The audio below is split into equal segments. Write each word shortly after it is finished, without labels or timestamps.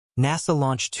NASA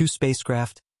launched two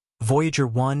spacecraft, Voyager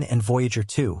 1 and Voyager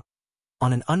 2,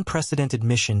 on an unprecedented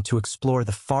mission to explore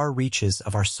the far reaches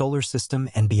of our solar system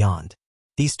and beyond.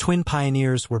 These twin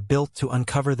pioneers were built to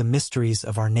uncover the mysteries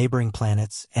of our neighboring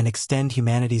planets and extend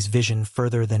humanity's vision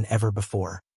further than ever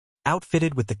before.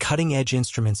 Outfitted with the cutting-edge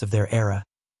instruments of their era,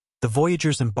 the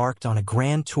Voyagers embarked on a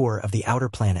grand tour of the outer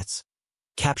planets,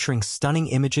 capturing stunning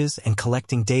images and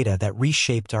collecting data that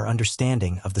reshaped our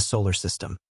understanding of the solar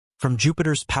system. From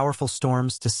Jupiter's powerful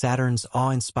storms to Saturn's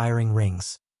awe-inspiring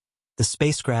rings, the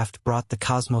spacecraft brought the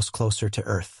cosmos closer to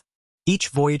Earth. Each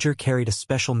Voyager carried a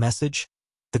special message,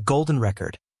 the Golden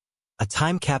Record, a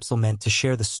time capsule meant to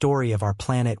share the story of our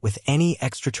planet with any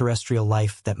extraterrestrial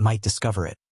life that might discover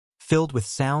it. Filled with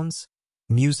sounds,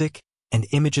 music, and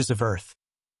images of Earth,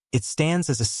 it stands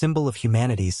as a symbol of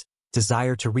humanity's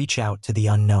desire to reach out to the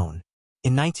unknown.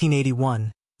 In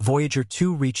 1981, Voyager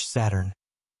 2 reached Saturn,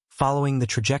 following the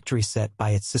trajectory set by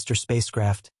its sister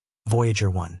spacecraft, Voyager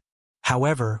 1.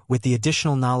 However, with the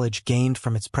additional knowledge gained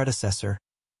from its predecessor,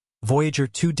 Voyager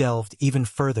 2 delved even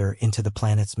further into the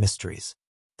planet's mysteries.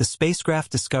 The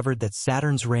spacecraft discovered that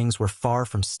Saturn's rings were far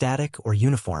from static or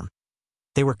uniform.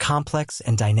 They were complex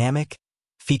and dynamic,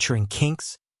 featuring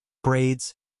kinks,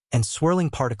 braids, and swirling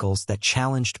particles that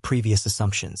challenged previous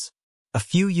assumptions. A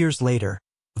few years later,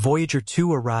 Voyager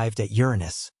 2 arrived at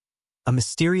Uranus, a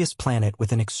mysterious planet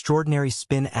with an extraordinary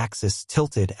spin axis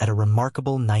tilted at a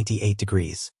remarkable 98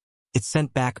 degrees. It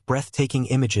sent back breathtaking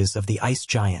images of the ice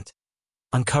giant,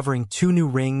 uncovering 2 new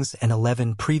rings and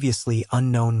 11 previously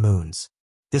unknown moons.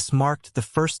 This marked the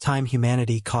first time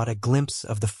humanity caught a glimpse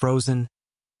of the frozen,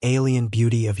 alien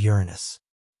beauty of Uranus.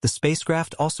 The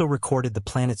spacecraft also recorded the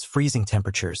planet's freezing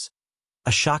temperatures,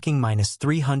 a shocking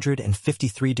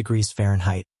 -353 degrees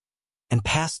Fahrenheit, and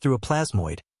passed through a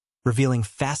plasmoid, revealing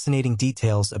fascinating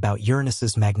details about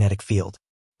Uranus's magnetic field.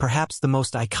 Perhaps the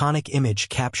most iconic image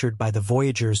captured by the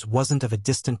Voyagers wasn't of a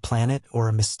distant planet or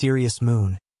a mysterious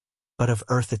moon, but of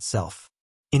Earth itself.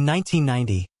 In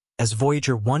 1990, as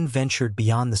Voyager 1 ventured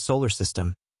beyond the solar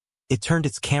system, it turned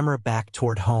its camera back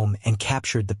toward home and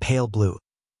captured the pale blue,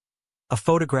 a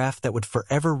photograph that would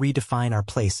forever redefine our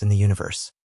place in the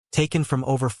universe. Taken from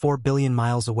over 4 billion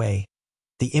miles away,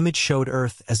 the image showed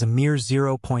Earth as a mere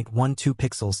 0.12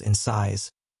 pixels in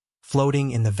size, floating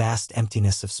in the vast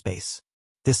emptiness of space.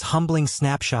 This humbling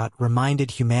snapshot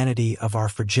reminded humanity of our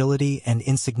fragility and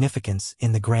insignificance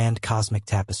in the grand cosmic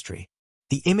tapestry.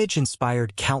 The image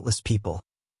inspired countless people,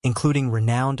 including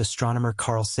renowned astronomer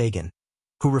Carl Sagan,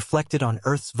 who reflected on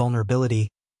Earth's vulnerability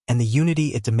and the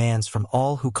unity it demands from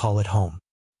all who call it home.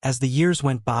 As the years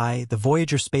went by, the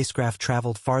Voyager spacecraft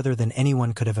traveled farther than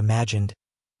anyone could have imagined,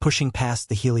 pushing past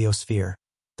the heliosphere.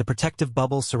 The protective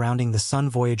bubble surrounding the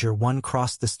Sun. Voyager 1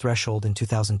 crossed this threshold in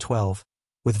 2012,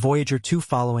 with Voyager 2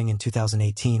 following in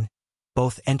 2018,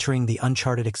 both entering the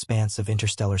uncharted expanse of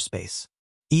interstellar space.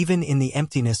 Even in the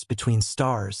emptiness between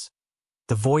stars,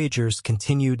 the Voyagers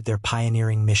continued their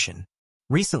pioneering mission.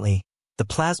 Recently, the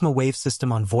plasma wave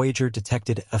system on Voyager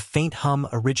detected a faint hum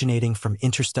originating from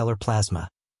interstellar plasma,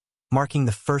 marking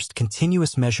the first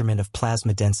continuous measurement of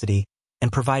plasma density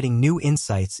and providing new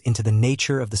insights into the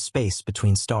nature of the space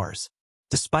between stars.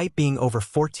 Despite being over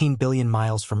 14 billion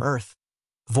miles from Earth,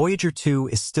 Voyager 2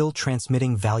 is still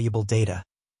transmitting valuable data,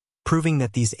 proving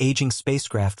that these aging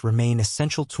spacecraft remain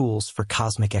essential tools for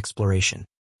cosmic exploration.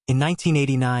 In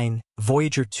 1989,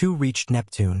 Voyager 2 reached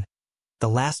Neptune, the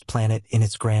last planet in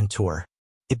its grand tour.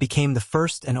 It became the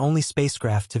first and only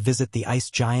spacecraft to visit the ice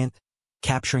giant,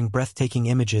 capturing breathtaking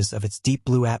images of its deep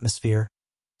blue atmosphere,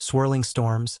 swirling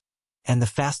storms, and the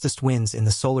fastest winds in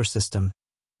the solar system,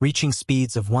 reaching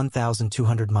speeds of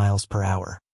 1,200 miles per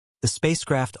hour. The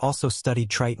spacecraft also studied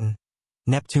Triton,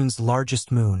 Neptune's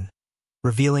largest moon,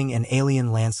 revealing an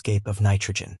alien landscape of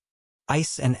nitrogen,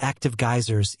 ice and active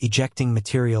geysers ejecting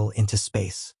material into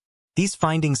space. These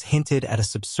findings hinted at a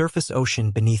subsurface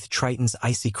ocean beneath Triton's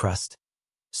icy crust,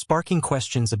 sparking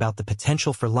questions about the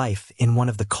potential for life in one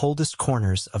of the coldest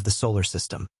corners of the solar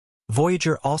system.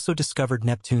 Voyager also discovered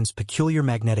Neptune's peculiar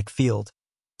magnetic field,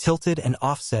 tilted and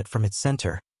offset from its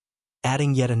center,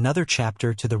 adding yet another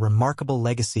chapter to the remarkable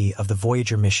legacy of the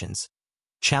Voyager missions,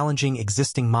 challenging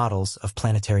existing models of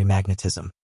planetary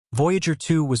magnetism. Voyager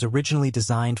 2 was originally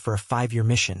designed for a 5-year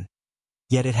mission,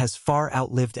 yet it has far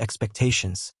outlived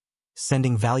expectations,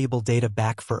 sending valuable data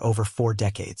back for over 4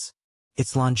 decades.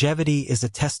 Its longevity is a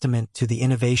testament to the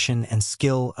innovation and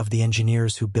skill of the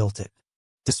engineers who built it.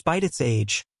 Despite its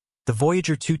age, the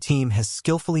Voyager 2 team has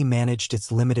skillfully managed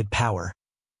its limited power,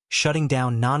 shutting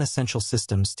down non-essential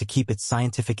systems to keep its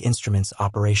scientific instruments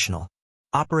operational.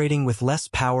 Operating with less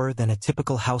power than a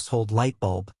typical household light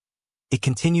bulb, it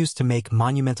continues to make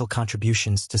monumental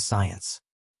contributions to science.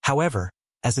 However,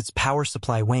 as its power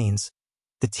supply wanes,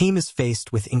 the team is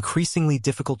faced with increasingly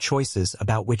difficult choices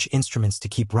about which instruments to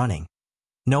keep running,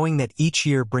 knowing that each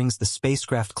year brings the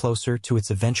spacecraft closer to its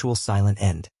eventual silent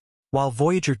end. While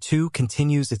Voyager 2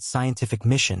 continues its scientific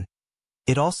mission,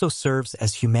 it also serves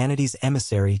as humanity's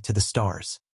emissary to the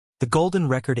stars. The golden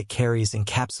record it carries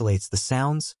encapsulates the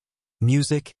sounds,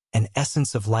 music, and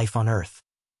essence of life on Earth,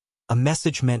 a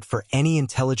message meant for any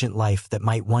intelligent life that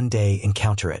might one day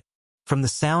encounter it. From the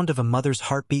sound of a mother's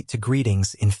heartbeat to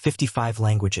greetings in 55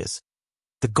 languages,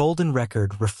 the golden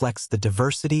record reflects the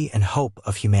diversity and hope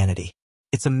of humanity.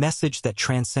 It's a message that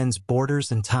transcends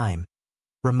borders and time,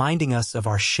 reminding us of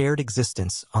our shared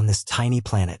existence on this tiny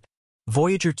planet.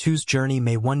 Voyager 2's journey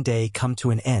may one day come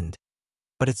to an end,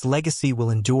 but its legacy will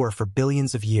endure for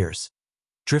billions of years,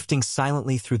 drifting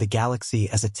silently through the galaxy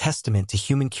as a testament to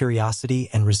human curiosity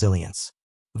and resilience.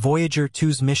 Voyager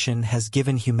 2's mission has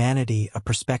given humanity a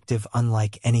perspective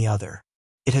unlike any other.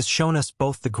 It has shown us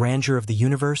both the grandeur of the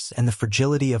universe and the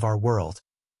fragility of our world,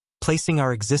 placing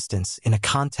our existence in a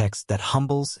context that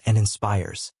humbles and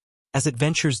inspires. As it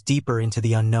ventures deeper into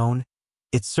the unknown,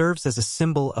 it serves as a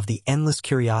symbol of the endless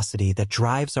curiosity that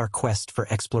drives our quest for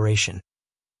exploration,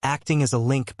 acting as a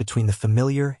link between the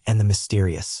familiar and the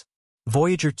mysterious.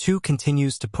 Voyager 2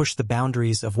 continues to push the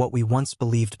boundaries of what we once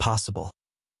believed possible,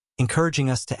 encouraging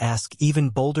us to ask even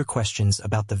bolder questions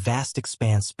about the vast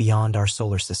expanse beyond our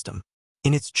solar system.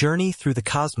 In its journey through the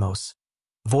cosmos,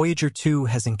 Voyager 2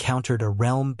 has encountered a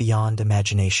realm beyond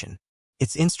imagination.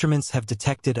 Its instruments have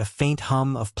detected a faint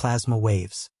hum of plasma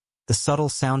waves, the subtle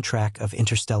soundtrack of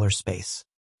interstellar space.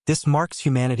 This marks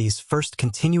humanity's first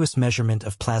continuous measurement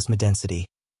of plasma density,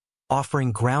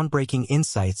 offering groundbreaking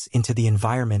insights into the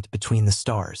environment between the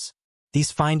stars.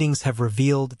 These findings have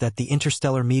revealed that the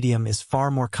interstellar medium is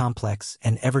far more complex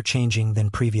and ever-changing than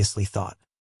previously thought.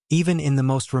 Even in the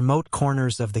most remote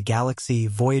corners of the galaxy,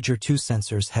 Voyager 2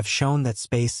 sensors have shown that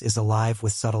space is alive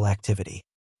with subtle activity.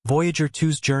 Voyager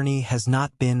 2's journey has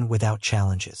not been without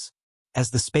challenges.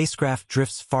 As the spacecraft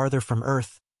drifts farther from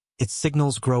Earth, its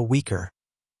signals grow weaker,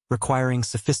 requiring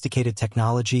sophisticated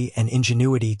technology and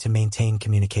ingenuity to maintain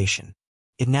communication.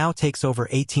 It now takes over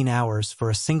 18 hours for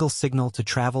a single signal to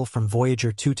travel from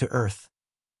Voyager 2 to Earth,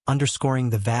 underscoring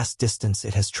the vast distance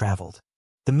it has traveled.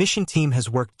 The mission team has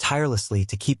worked tirelessly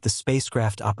to keep the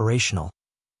spacecraft operational,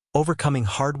 overcoming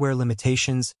hardware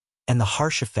limitations and the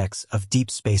harsh effects of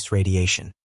deep space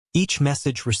radiation. Each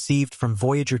message received from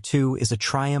Voyager 2 is a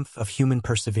triumph of human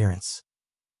perseverance,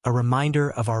 a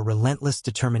reminder of our relentless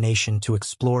determination to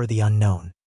explore the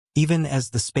unknown. Even as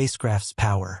the spacecraft's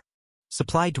power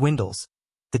supply dwindles,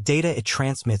 the data it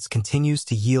transmits continues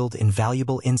to yield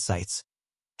invaluable insights,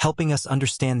 helping us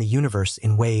understand the universe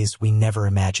in ways we never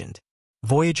imagined.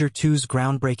 Voyager 2's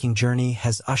groundbreaking journey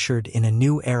has ushered in a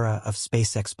new era of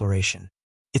space exploration.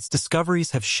 Its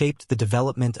discoveries have shaped the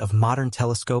development of modern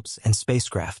telescopes and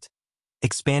spacecraft,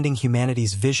 expanding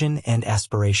humanity's vision and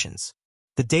aspirations.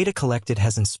 The data collected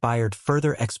has inspired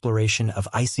further exploration of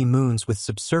icy moons with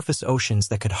subsurface oceans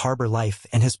that could harbor life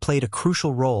and has played a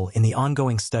crucial role in the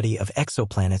ongoing study of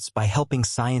exoplanets by helping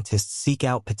scientists seek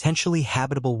out potentially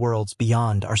habitable worlds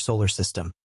beyond our solar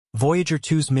system. Voyager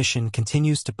 2's mission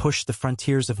continues to push the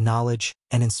frontiers of knowledge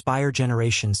and inspire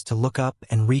generations to look up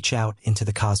and reach out into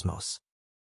the cosmos.